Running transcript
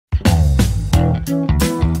So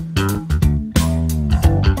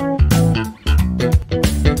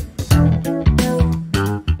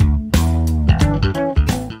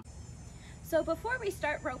before we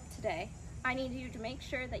start rope today, I need you to make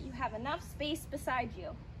sure that you have enough space beside you.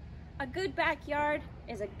 A good backyard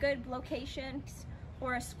is a good location,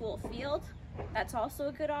 or a school field. That's also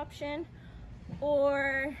a good option.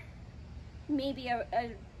 Or maybe a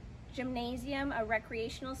gymnasium, a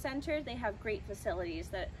recreational center. They have great facilities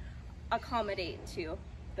that accommodate to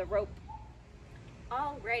the rope.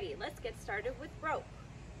 Alrighty, let's get started with rope.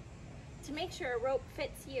 To make sure a rope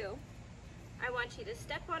fits you, I want you to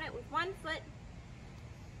step on it with one foot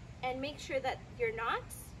and make sure that your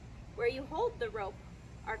knots, where you hold the rope,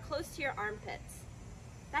 are close to your armpits.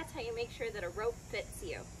 That's how you make sure that a rope fits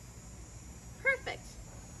you. Perfect.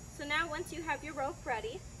 So now once you have your rope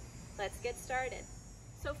ready, let's get started.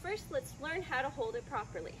 So first, let's learn how to hold it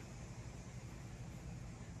properly.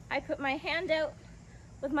 I put my hand out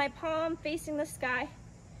with my palm facing the sky,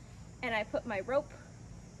 and I put my rope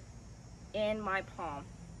in my palm.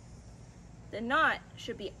 The knot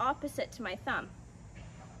should be opposite to my thumb.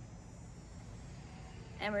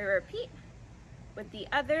 And we repeat with the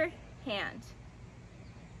other hand.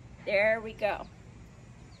 There we go.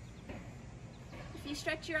 If you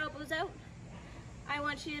stretch your elbows out, I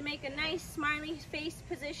want you to make a nice smiley face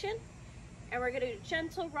position, and we're going to do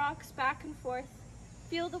gentle rocks back and forth.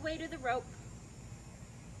 Feel the weight of the rope.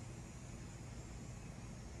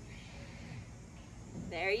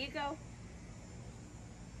 There you go.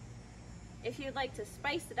 If you'd like to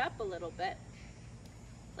spice it up a little bit,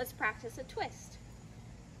 let's practice a twist.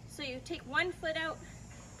 So you take one foot out,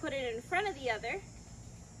 put it in front of the other,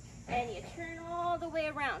 and you turn all the way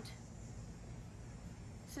around.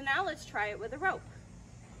 So now let's try it with a rope.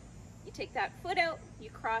 You take that foot out, you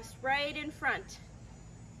cross right in front,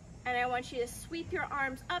 and I want you to sweep your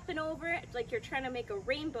arms up and over it like you're trying to make a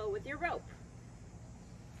rainbow with your rope.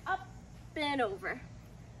 Up and over.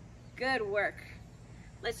 Good work.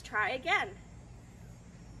 Let's try again.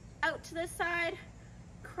 Out to the side,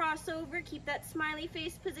 cross over, keep that smiley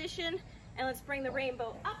face position, and let's bring the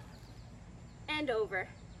rainbow up and over.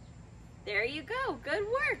 There you go, good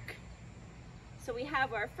work. So we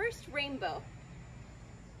have our first rainbow.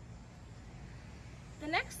 The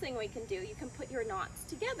next thing we can do, you can put your knots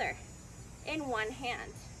together in one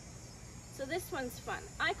hand. So this one's fun.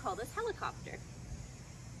 I call this helicopter.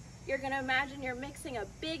 You're gonna imagine you're mixing a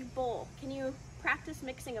big bowl. Can you practice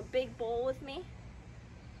mixing a big bowl with me?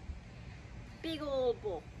 Big old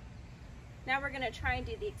bowl. Now we're gonna try and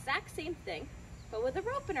do the exact same thing, but with a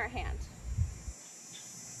rope in our hand.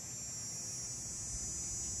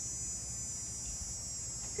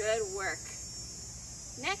 Good work.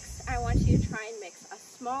 Next, I want you to try and mix a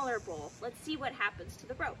smaller bowl. Let's see what happens to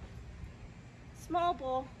the rope. Small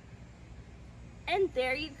bowl. And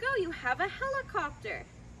there you go, you have a helicopter.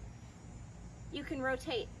 You can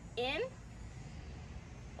rotate in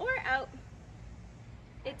or out.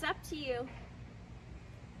 It's up to you.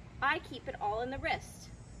 I keep it all in the wrist.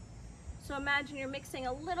 So imagine you're mixing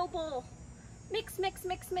a little bowl. Mix, mix,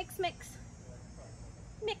 mix, mix, mix.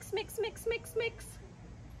 Mix, mix, mix, mix, mix.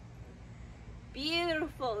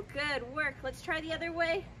 Beautiful, good work. Let's try the other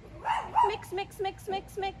way. Mix, mix, mix,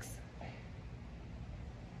 mix, mix.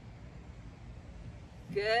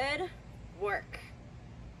 Good work.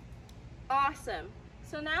 Awesome.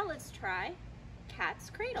 So now let's try cat's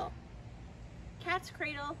cradle. Cat's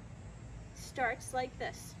cradle starts like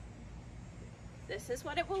this. This is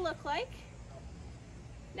what it will look like.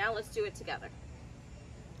 Now let's do it together.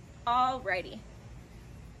 Alrighty.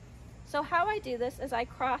 So how I do this is I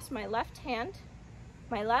cross my left hand,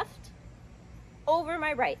 my left, over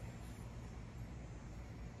my right.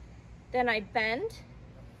 Then I bend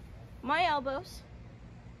my elbows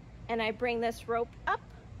and I bring this rope up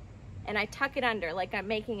and I tuck it under like I'm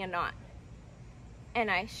making a knot.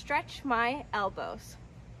 And I stretch my elbows.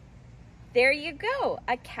 There you go,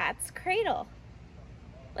 a cat's cradle.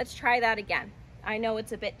 Let's try that again. I know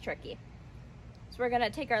it's a bit tricky. So we're gonna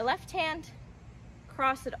take our left hand,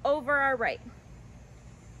 cross it over our right.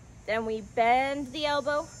 Then we bend the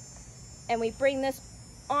elbow and we bring this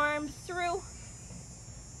arm through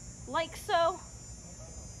like so,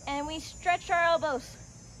 and we stretch our elbows.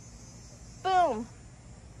 Boom,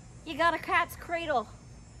 you got a cat's cradle.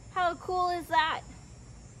 How cool is that?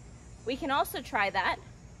 We can also try that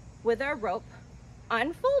with our rope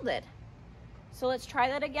unfolded. So let's try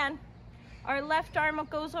that again. Our left arm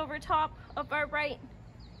goes over top of our right.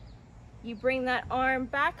 You bring that arm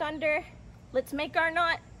back under. Let's make our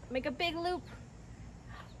knot, make a big loop.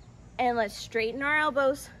 And let's straighten our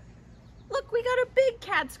elbows. Look, we got a big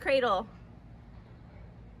cat's cradle.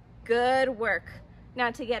 Good work.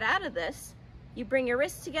 Now to get out of this, you bring your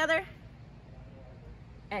wrists together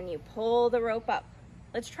and you pull the rope up.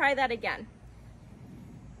 Let's try that again.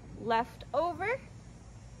 Left over,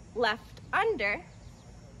 left under,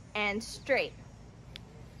 and straight.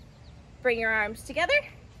 Bring your arms together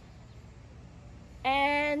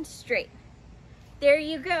and straight. There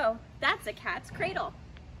you go. That's a cat's cradle.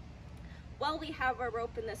 While we have our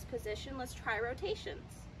rope in this position, let's try rotations.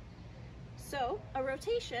 So a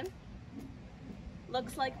rotation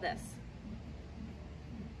looks like this.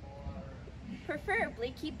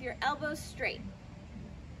 Preferably keep your elbows straight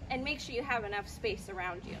and make sure you have enough space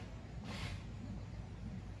around you.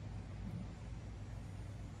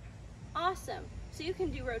 Awesome. So you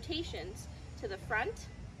can do rotations to the front,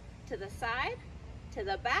 to the side, to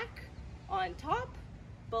the back, on top,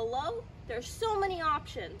 below. There's so many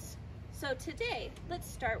options. So today, let's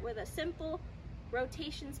start with a simple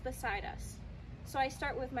rotations beside us. So I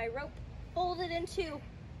start with my rope folded in two,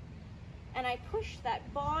 and I push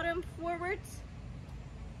that bottom forwards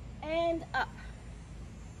and up.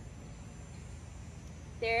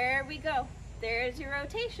 There we go. There's your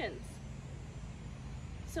rotations.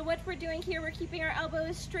 So what we're doing here, we're keeping our elbow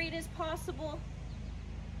as straight as possible.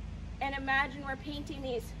 And imagine we're painting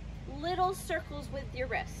these little circles with your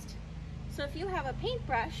wrist. So if you have a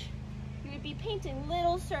paintbrush, you would be painting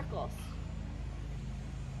little circles.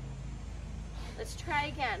 Let's try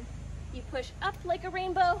again. You push up like a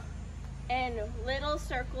rainbow and little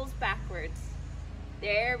circles backwards.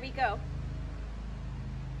 There we go.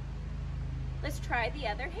 Let's try the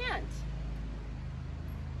other hand.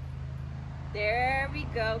 There we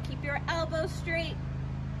go. Keep your elbows straight.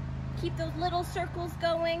 Keep those little circles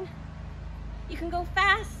going. You can go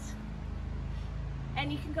fast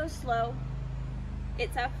and you can go slow.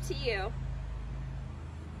 It's up to you.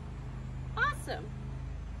 Awesome.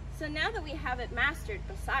 So now that we have it mastered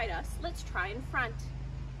beside us, let's try in front.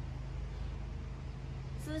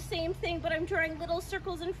 So the same thing, but I'm drawing little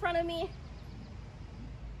circles in front of me.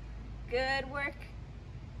 Good work.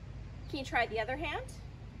 Can you try the other hand?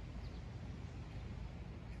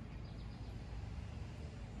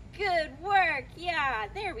 Good work. Yeah,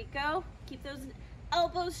 there we go. Keep those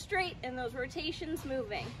elbows straight and those rotations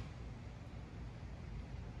moving.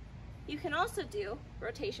 You can also do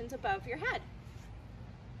rotations above your head.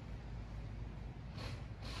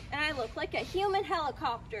 And I look like a human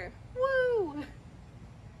helicopter. Woo!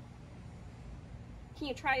 Can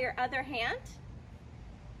you try your other hand?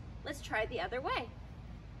 Let's try the other way.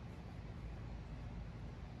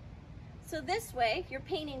 So this way, you're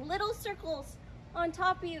painting little circles on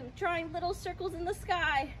top of you, drawing little circles in the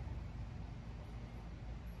sky.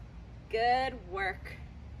 Good work.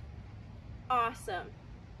 Awesome.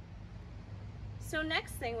 So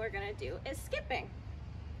next thing we're gonna do is skipping.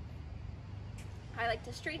 I like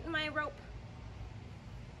to straighten my rope.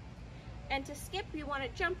 And to skip, you wanna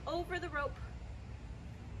jump over the rope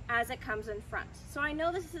as it comes in front. So I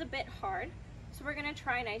know this is a bit hard, so we're gonna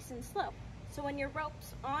try nice and slow. So when your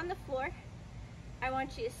rope's on the floor, I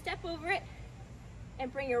want you to step over it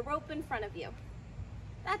and bring your rope in front of you.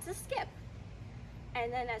 That's a skip.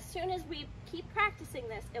 And then as soon as we keep practicing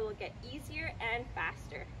this, it will get easier and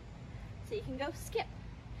faster. So you can go skip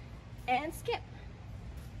and skip.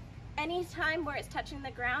 Anytime where it's touching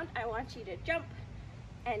the ground, I want you to jump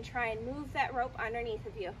and try and move that rope underneath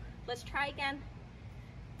of you. Let's try again.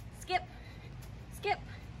 Skip, skip,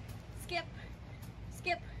 skip,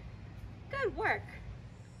 skip. Good work.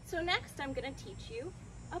 So next I'm gonna teach you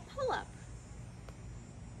a pull-up.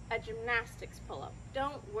 A gymnastics pull-up.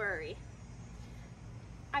 Don't worry.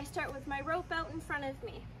 I start with my rope out in front of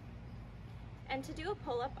me. And to do a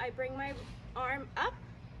pull-up, I bring my arm up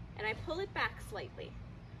and I pull it back slightly.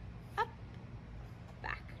 Up,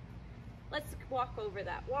 back. Let's walk over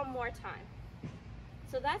that one more time.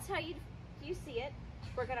 So that's how you see it.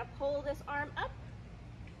 We're gonna pull this arm up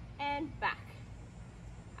and back.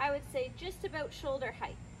 I would say just about shoulder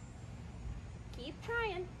height. Keep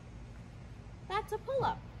trying. That's a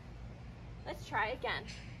pull-up. Let's try again.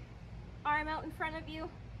 Arm out in front of you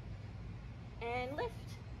and lift.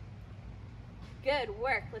 Good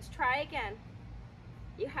work. Let's try again.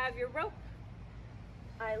 You have your rope.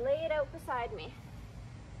 I lay it out beside me.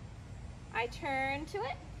 I turn to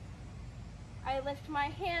it. I lift my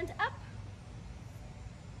hand up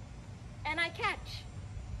and I catch.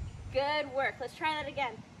 Good work. Let's try that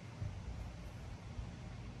again.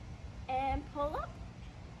 And pull up.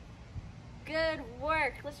 Good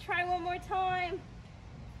work. Let's try one more time.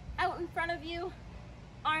 Out in front of you,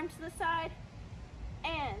 arm to the side,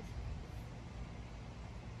 and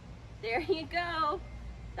there you go.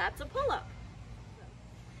 That's a pull-up.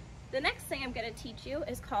 The next thing I'm going to teach you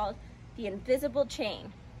is called the invisible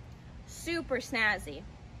chain. Super snazzy.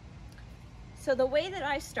 So the way that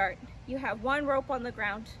I start, you have one rope on the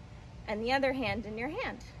ground and the other hand in your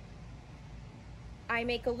hand. I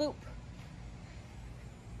make a loop.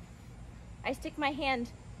 I stick my hand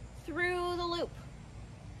through the loop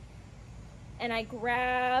and I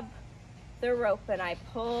grab the rope and I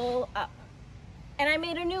pull up. And I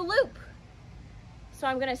made a new loop. So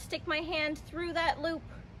I'm gonna stick my hand through that loop,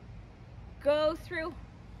 go through,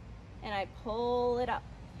 and I pull it up.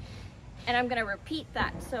 And I'm gonna repeat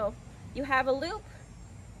that. So you have a loop,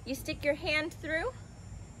 you stick your hand through,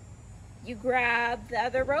 you grab the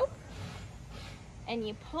other rope, and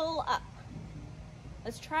you pull up.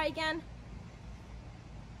 Let's try again.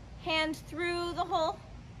 Hand through the hole,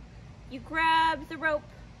 you grab the rope,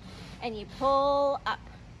 and you pull up.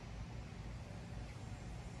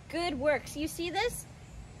 Good work. So you see this?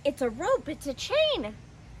 It's a rope, it's a chain.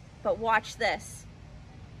 But watch this.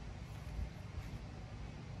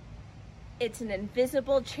 It's an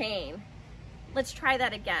invisible chain. Let's try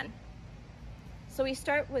that again. So we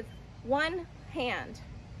start with one hand.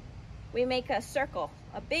 We make a circle,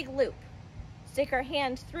 a big loop. Stick our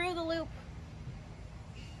hand through the loop.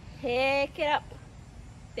 Pick it up.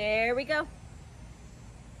 There we go.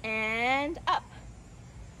 And up.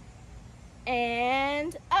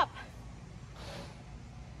 And up.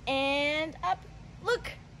 And up.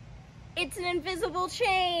 Look, it's an invisible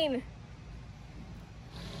chain.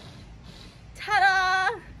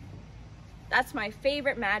 Ta-da! That's my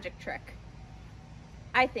favorite magic trick.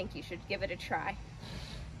 I think you should give it a try.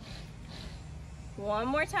 One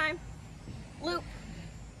more time. Loop.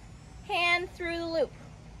 Hand through the loop.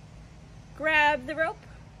 Grab the rope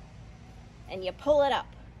and you pull it up.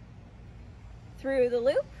 Through the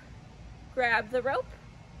loop, grab the rope,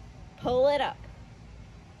 pull it up.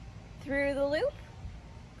 Through the loop,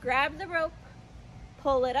 grab the rope,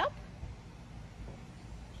 pull it up.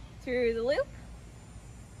 Through the loop,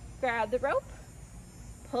 grab the rope,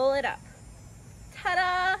 pull it up.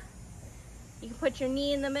 Ta-da! You can put your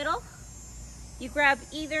knee in the middle. You grab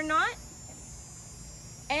either knot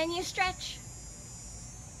and you stretch.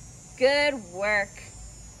 Good work.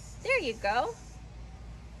 There you go.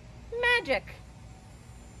 Magic.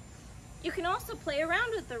 You can also play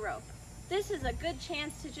around with the rope. This is a good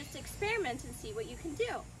chance to just experiment and see what you can do.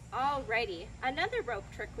 Alrighty, another rope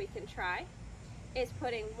trick we can try is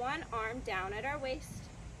putting one arm down at our waist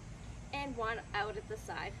and one out at the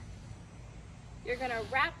side. You're gonna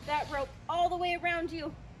wrap that rope all the way around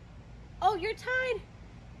you. Oh, you're tied.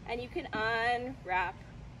 And you can unwrap.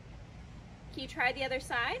 Can you try the other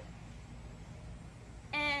side?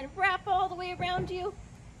 And wrap all the way around you.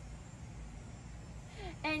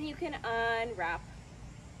 And you can unwrap.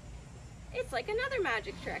 It's like another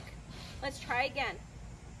magic trick. Let's try again.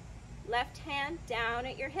 Left hand down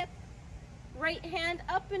at your hip. Right hand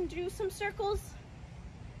up and do some circles.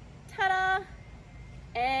 Ta-da!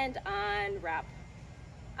 And unwrap.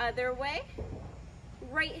 Other way.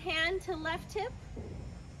 Right hand to left hip.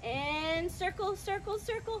 And circle, circle,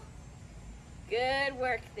 circle. Good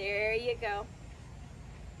work. There you go.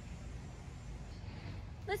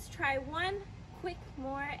 Let's try one quick,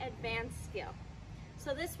 more advanced skill.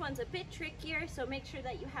 So this one's a bit trickier, so make sure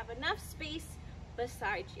that you have enough space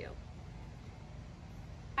beside you.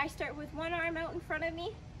 I start with one arm out in front of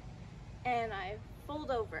me and I fold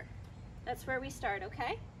over. That's where we start,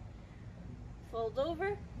 okay? Fold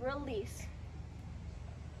over, release.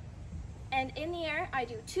 And in the air, I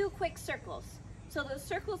do 2 quick circles. So those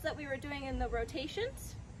circles that we were doing in the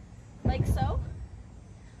rotations, like so,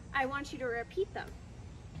 I want you to repeat them.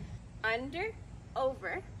 Under,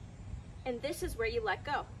 over, and this is where you let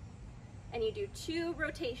go. And you do 2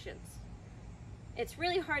 rotations. It's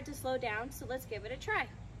really hard to slow down, so let's give it a try.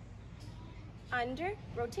 Under,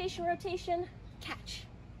 rotation, rotation, catch.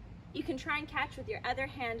 You can try and catch with your other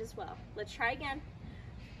hand as well. Let's try again.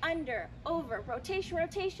 Under, over, rotation,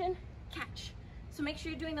 rotation, catch. So make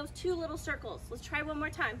sure you're doing those 2 little circles. Let's try one more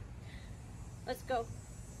time. Let's go.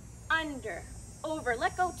 Under, over,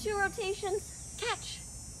 let go, 2 rotations, catch.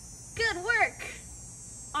 Good work.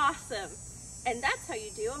 Awesome. And that's how you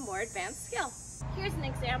do a more advanced skill. Here's an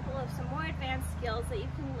example of some more advanced skills that you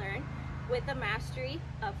can learn with the mastery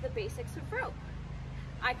of the basics of rope.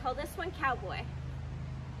 I call this one cowboy.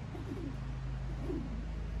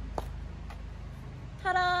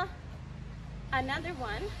 Ta-da! Another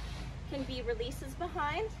one can be releases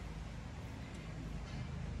behind.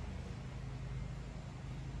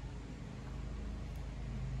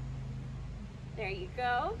 There you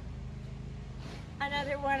go.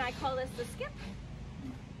 Another one, I call this the skip.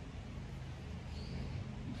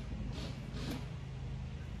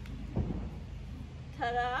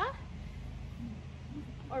 Ta-da!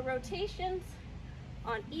 Or rotations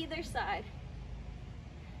on either side.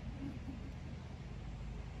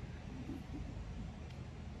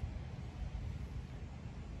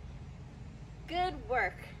 Good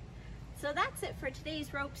work. So that's it for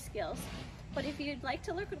today's rope skills. But if you'd like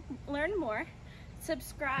to learn more,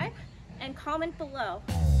 subscribe and comment below.